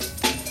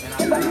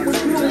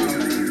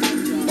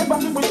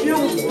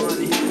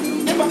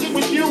If I get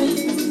with you,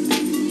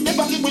 if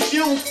I get with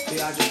you, if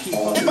I get with you,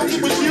 if I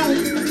get with you,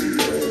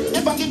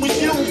 if I get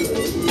with you,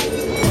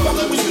 I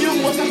gotta get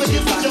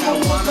with your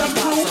whole fucking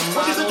crew.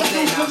 What is it that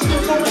you just do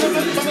for it? I'm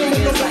gonna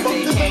make no fuck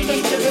this ain't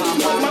it. I'm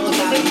not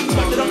gonna make it.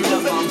 Fuck it up,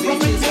 fuck it,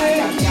 fuck it,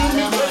 yeah.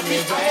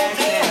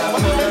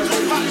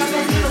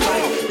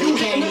 You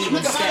can't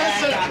even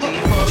stack. I be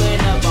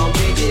pulling up on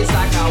bitches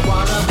like I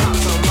wanna pop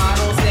some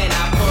models. Then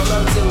I pull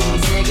up to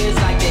these niggas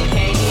like they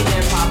can't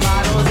even pop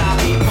bottles. I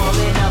be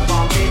pulling up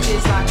on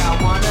bitches like I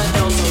wanna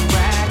know some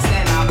racks.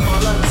 Then I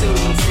pull up to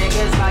these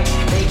niggas like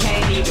they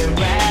can't even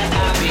rap.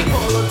 I be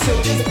pull up to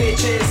these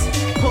bitches,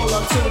 pull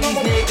up to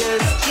these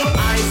niggas.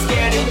 I ain't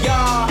scared of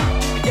y'all,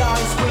 y'all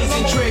ain't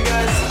squeezing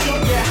triggers.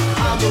 Yeah,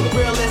 I'm the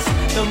realest,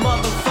 the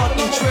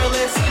motherfucking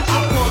trillest. I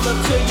pull up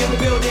to your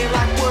building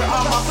like we're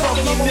all my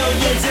fucking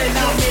millions. And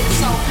I'm in it,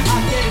 so I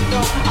get it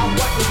though. I'm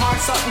working hard,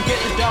 so I can get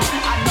the dough.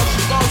 I know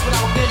she goes, but I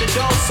don't get the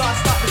dough, so I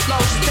stop the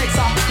flow. She takes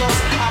off the clothes.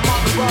 I'm on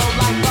the road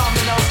like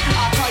dominoes.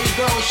 I call you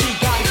girl, she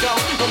gotta go.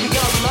 When we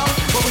all alone,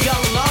 when we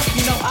all alone,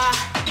 you know I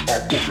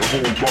put the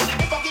whole bunch.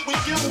 If I get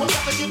with you, I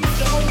gotta get with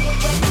your whole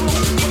fucking crew.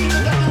 What you think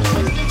I do?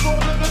 Let's get for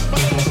a living.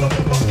 But I'm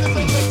gonna fuck this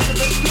ain't making it.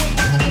 Let's do it.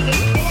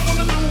 All I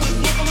wanna do is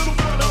look a little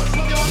further.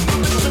 Slow your ass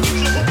down and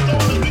get your hooked on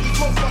the biggest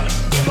close rider.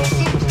 No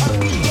suits, I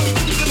don't need no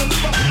keys in the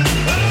fucking.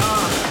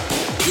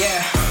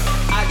 Yeah,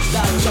 I just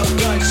dodged your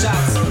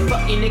gunshots.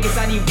 Fucking niggas,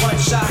 I need one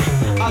shot.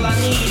 All I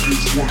need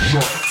is one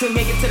shot to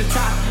make it to the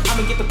top.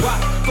 I'ma get the rock.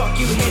 Fuck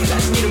you haters, I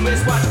just need a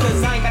wristwatch.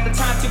 Cause I ain't got the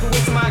time to be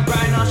wasting my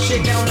grind on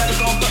shit. They don't let it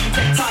go on fucking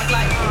TikTok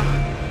like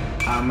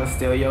I'ma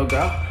steal your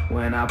girl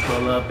when I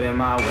pull up in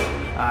my whip.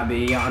 I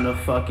be on the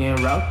fucking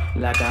road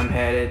like I'm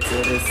headed to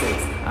the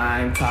 6.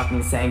 I'm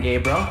talking San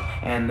Gabriel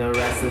and the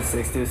rest is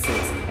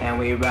 626. And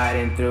we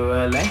riding through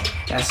LA,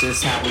 that's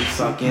just how we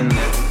fucking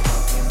live.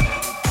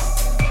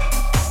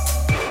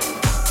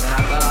 And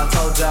I thought I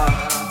told y'all,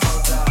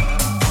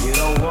 you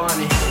don't want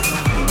it.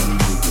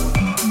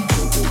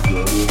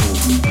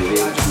 Baby,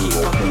 I just keep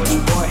fucking with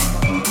you, boy.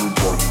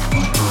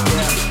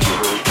 Yeah.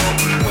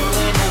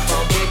 Pulling up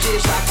on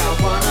bitches like I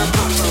wanna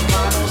pop some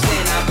bottles.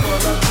 Then I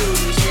pull up to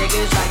these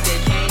niggas like they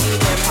can't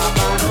even pop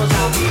bottles.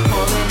 I'll be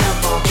pulling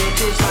up on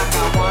bitches like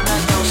I wanna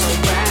know some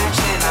racks.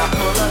 And I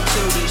pull up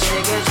to these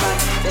niggas like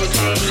they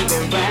can't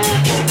even rap.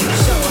 I'm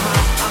so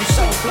hot, I'm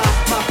so fly.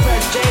 My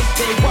friends Jay,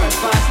 they work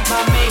fine.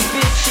 My main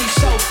bitch, she's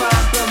so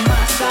fine. But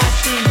my side,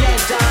 she yeah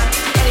dime.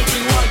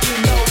 Anything you want, you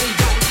know we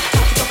got it.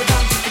 Talk a couple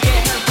times just to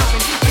get her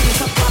poppin'. Drinking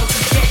some bottles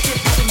to get shit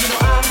poppin'. You know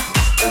I'm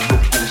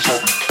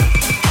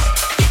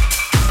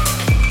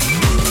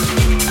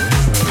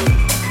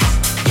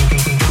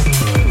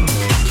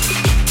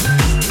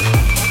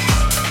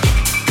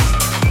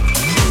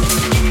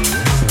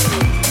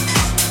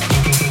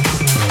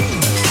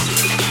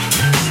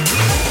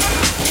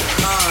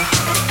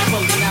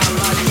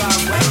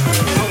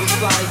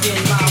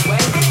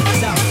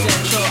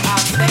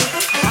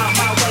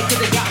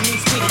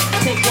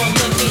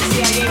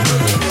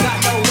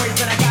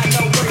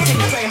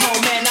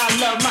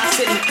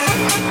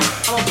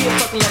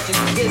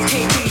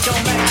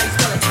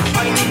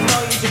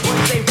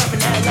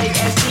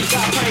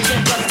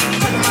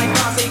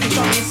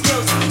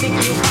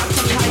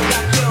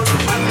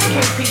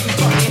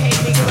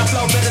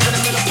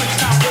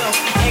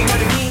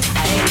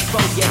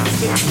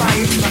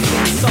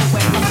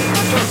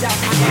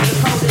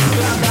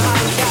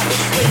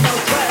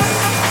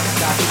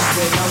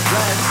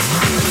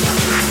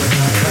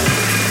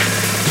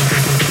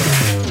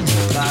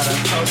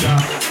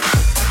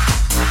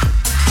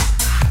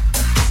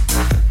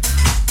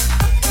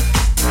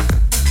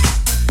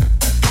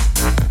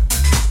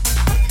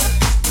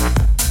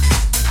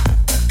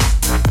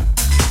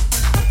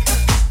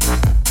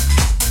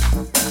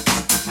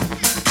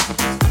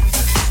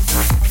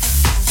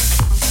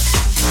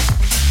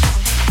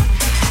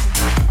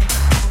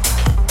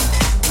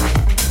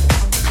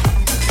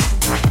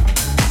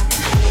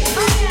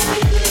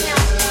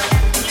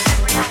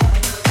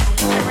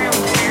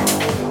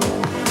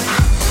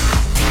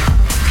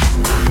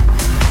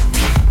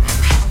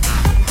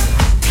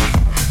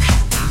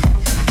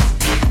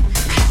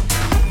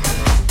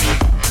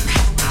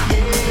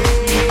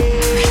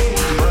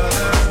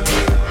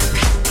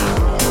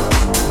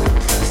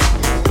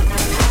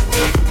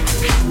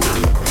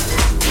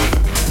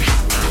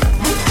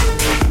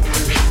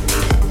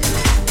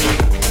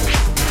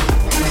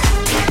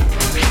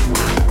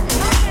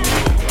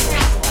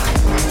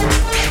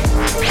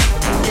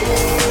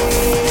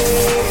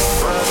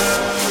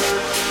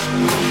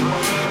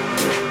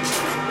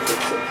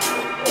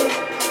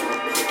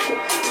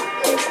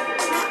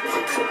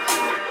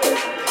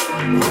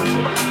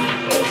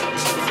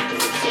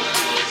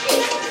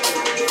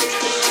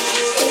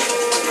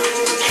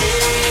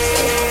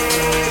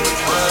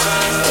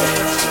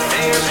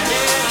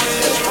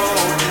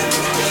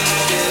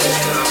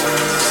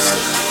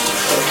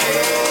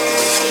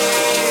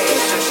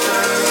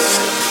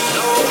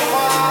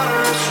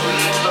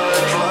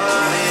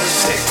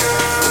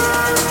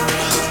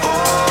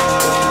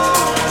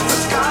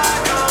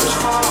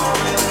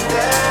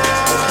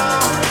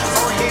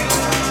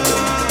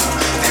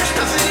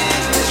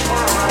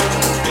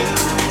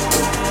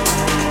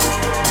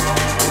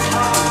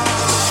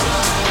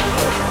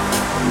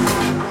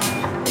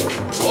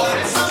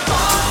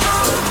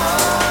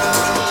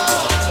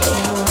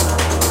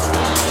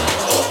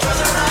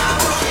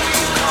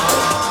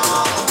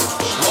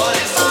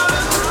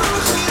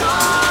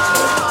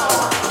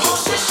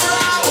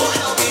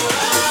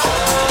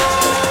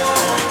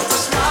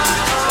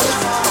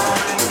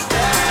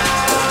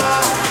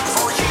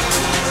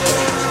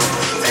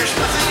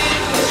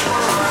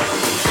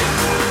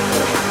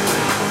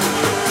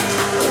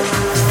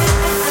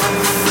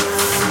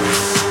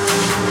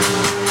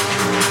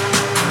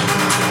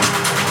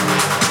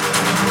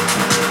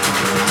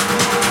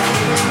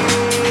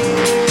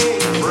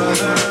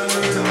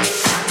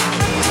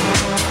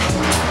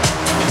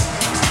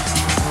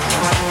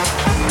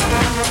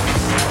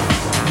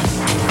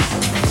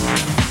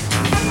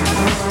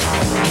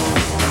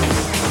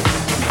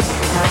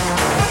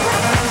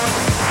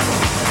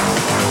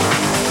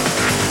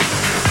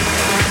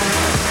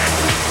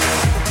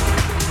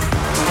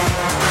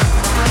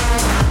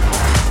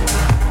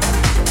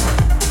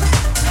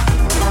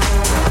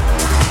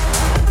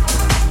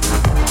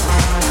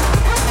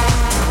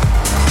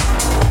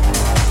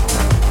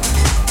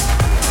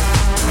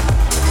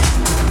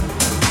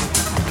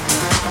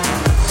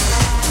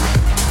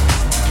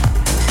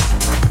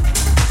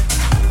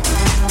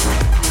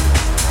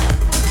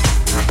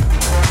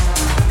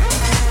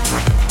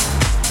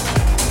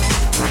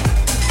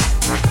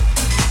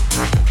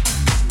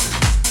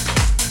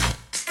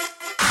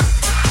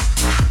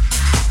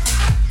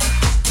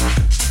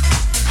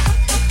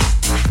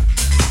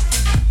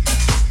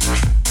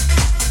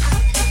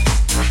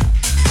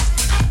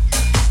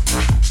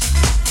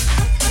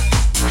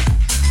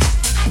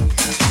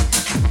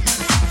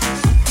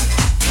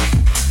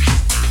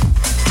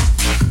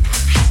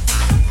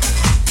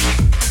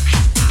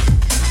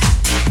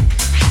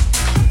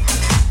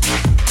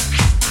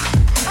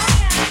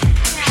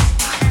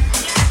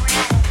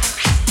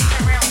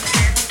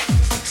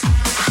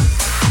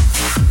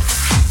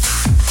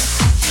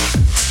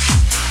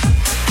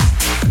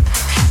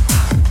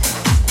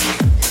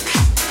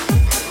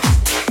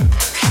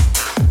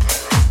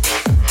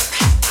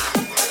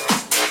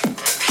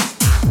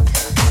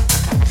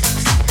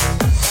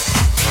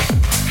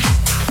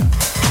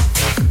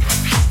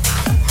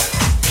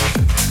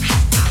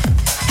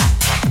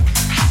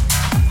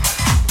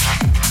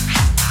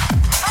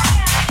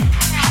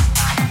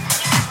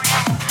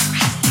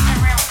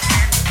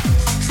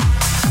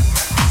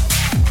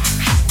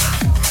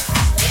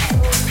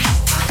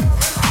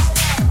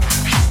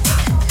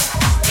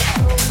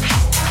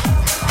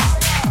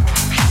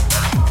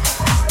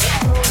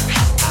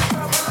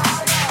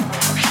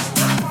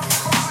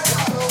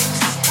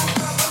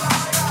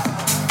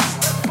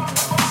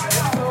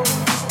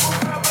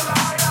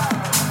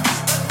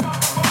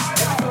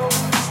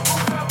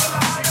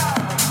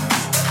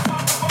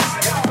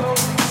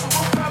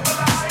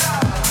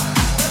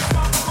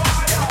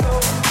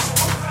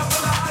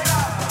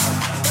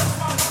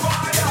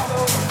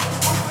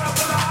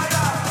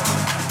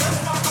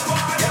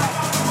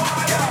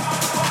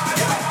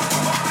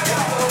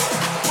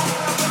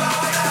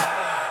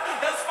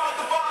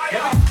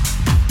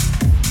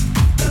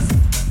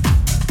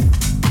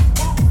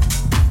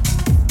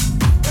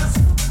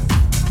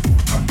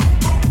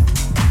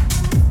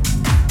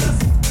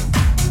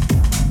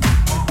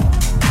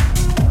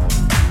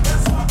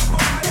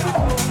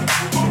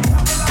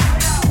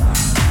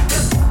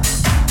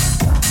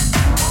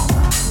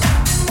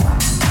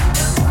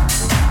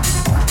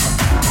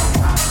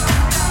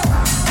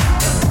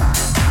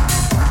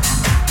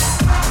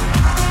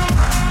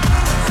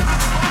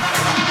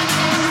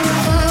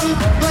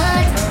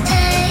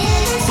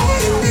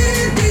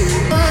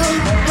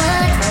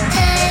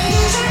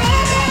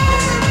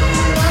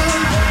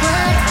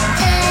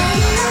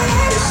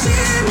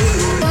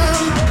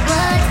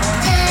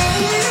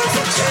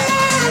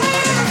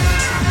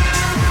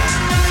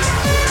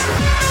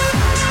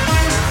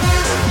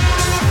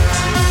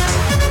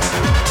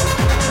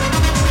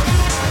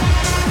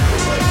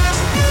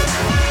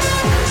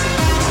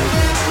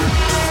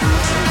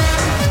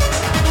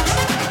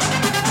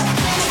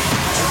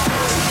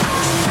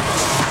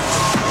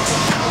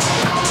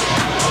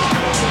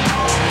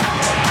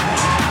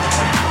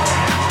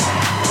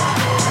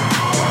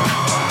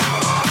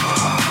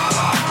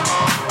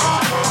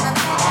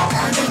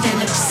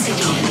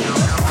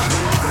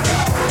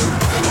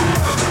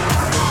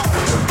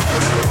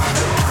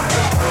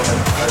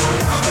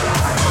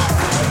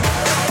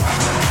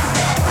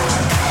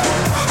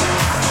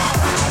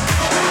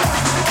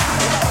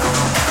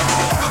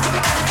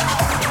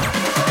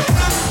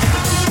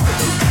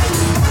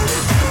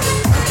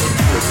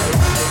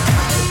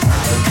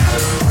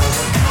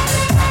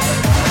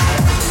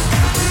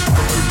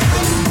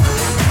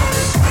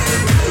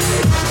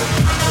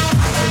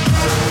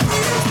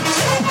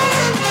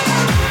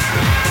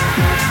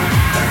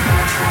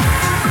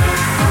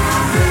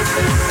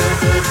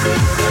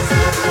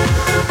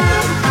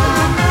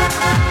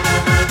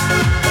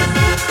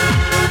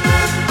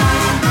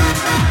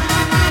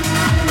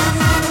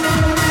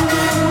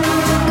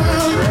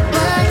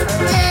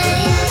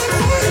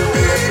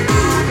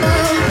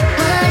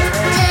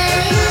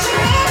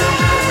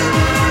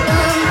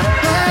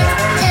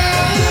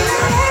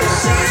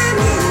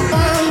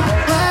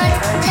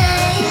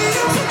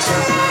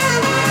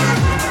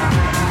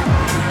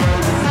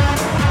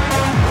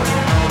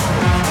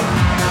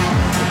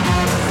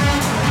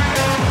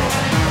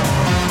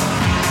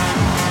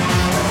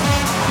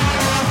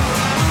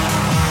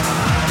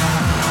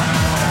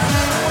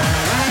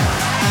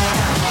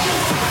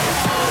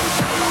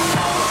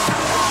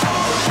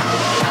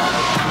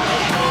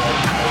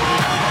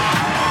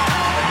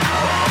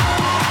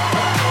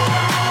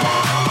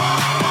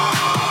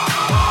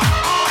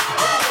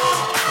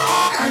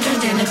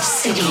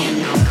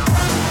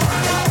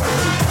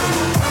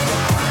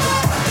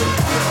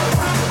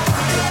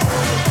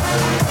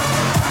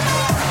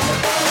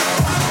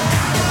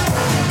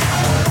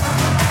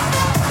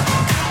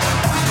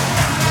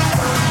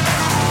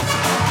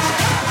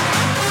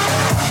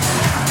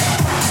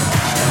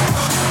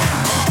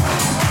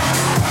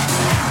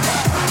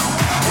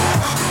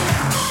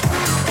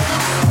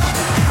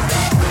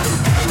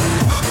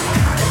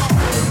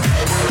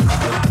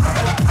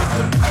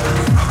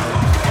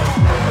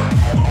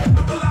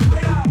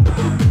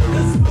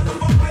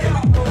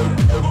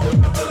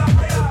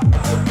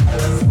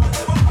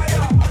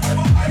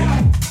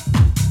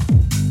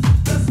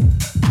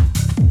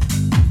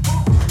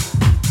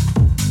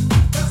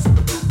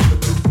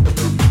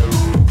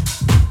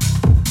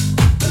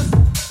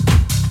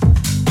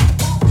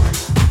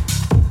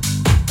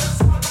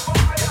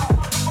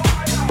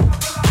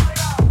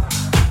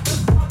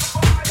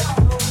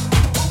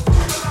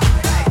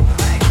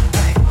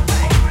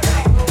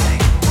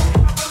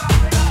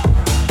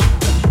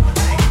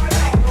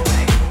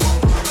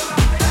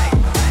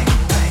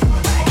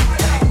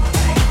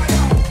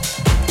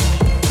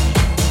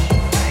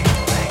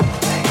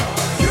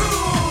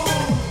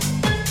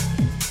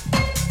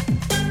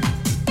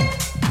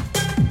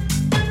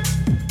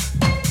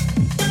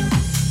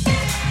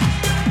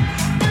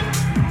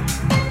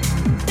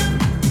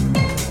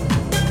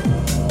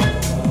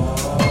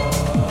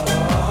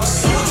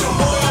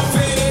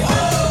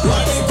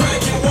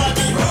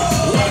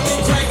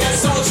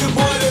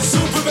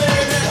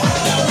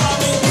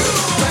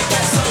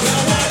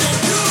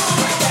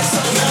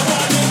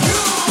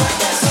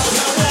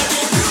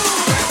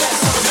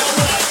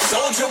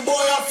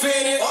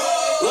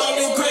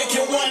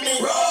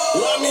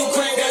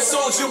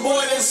Soldier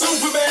boy, that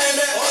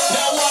Superman.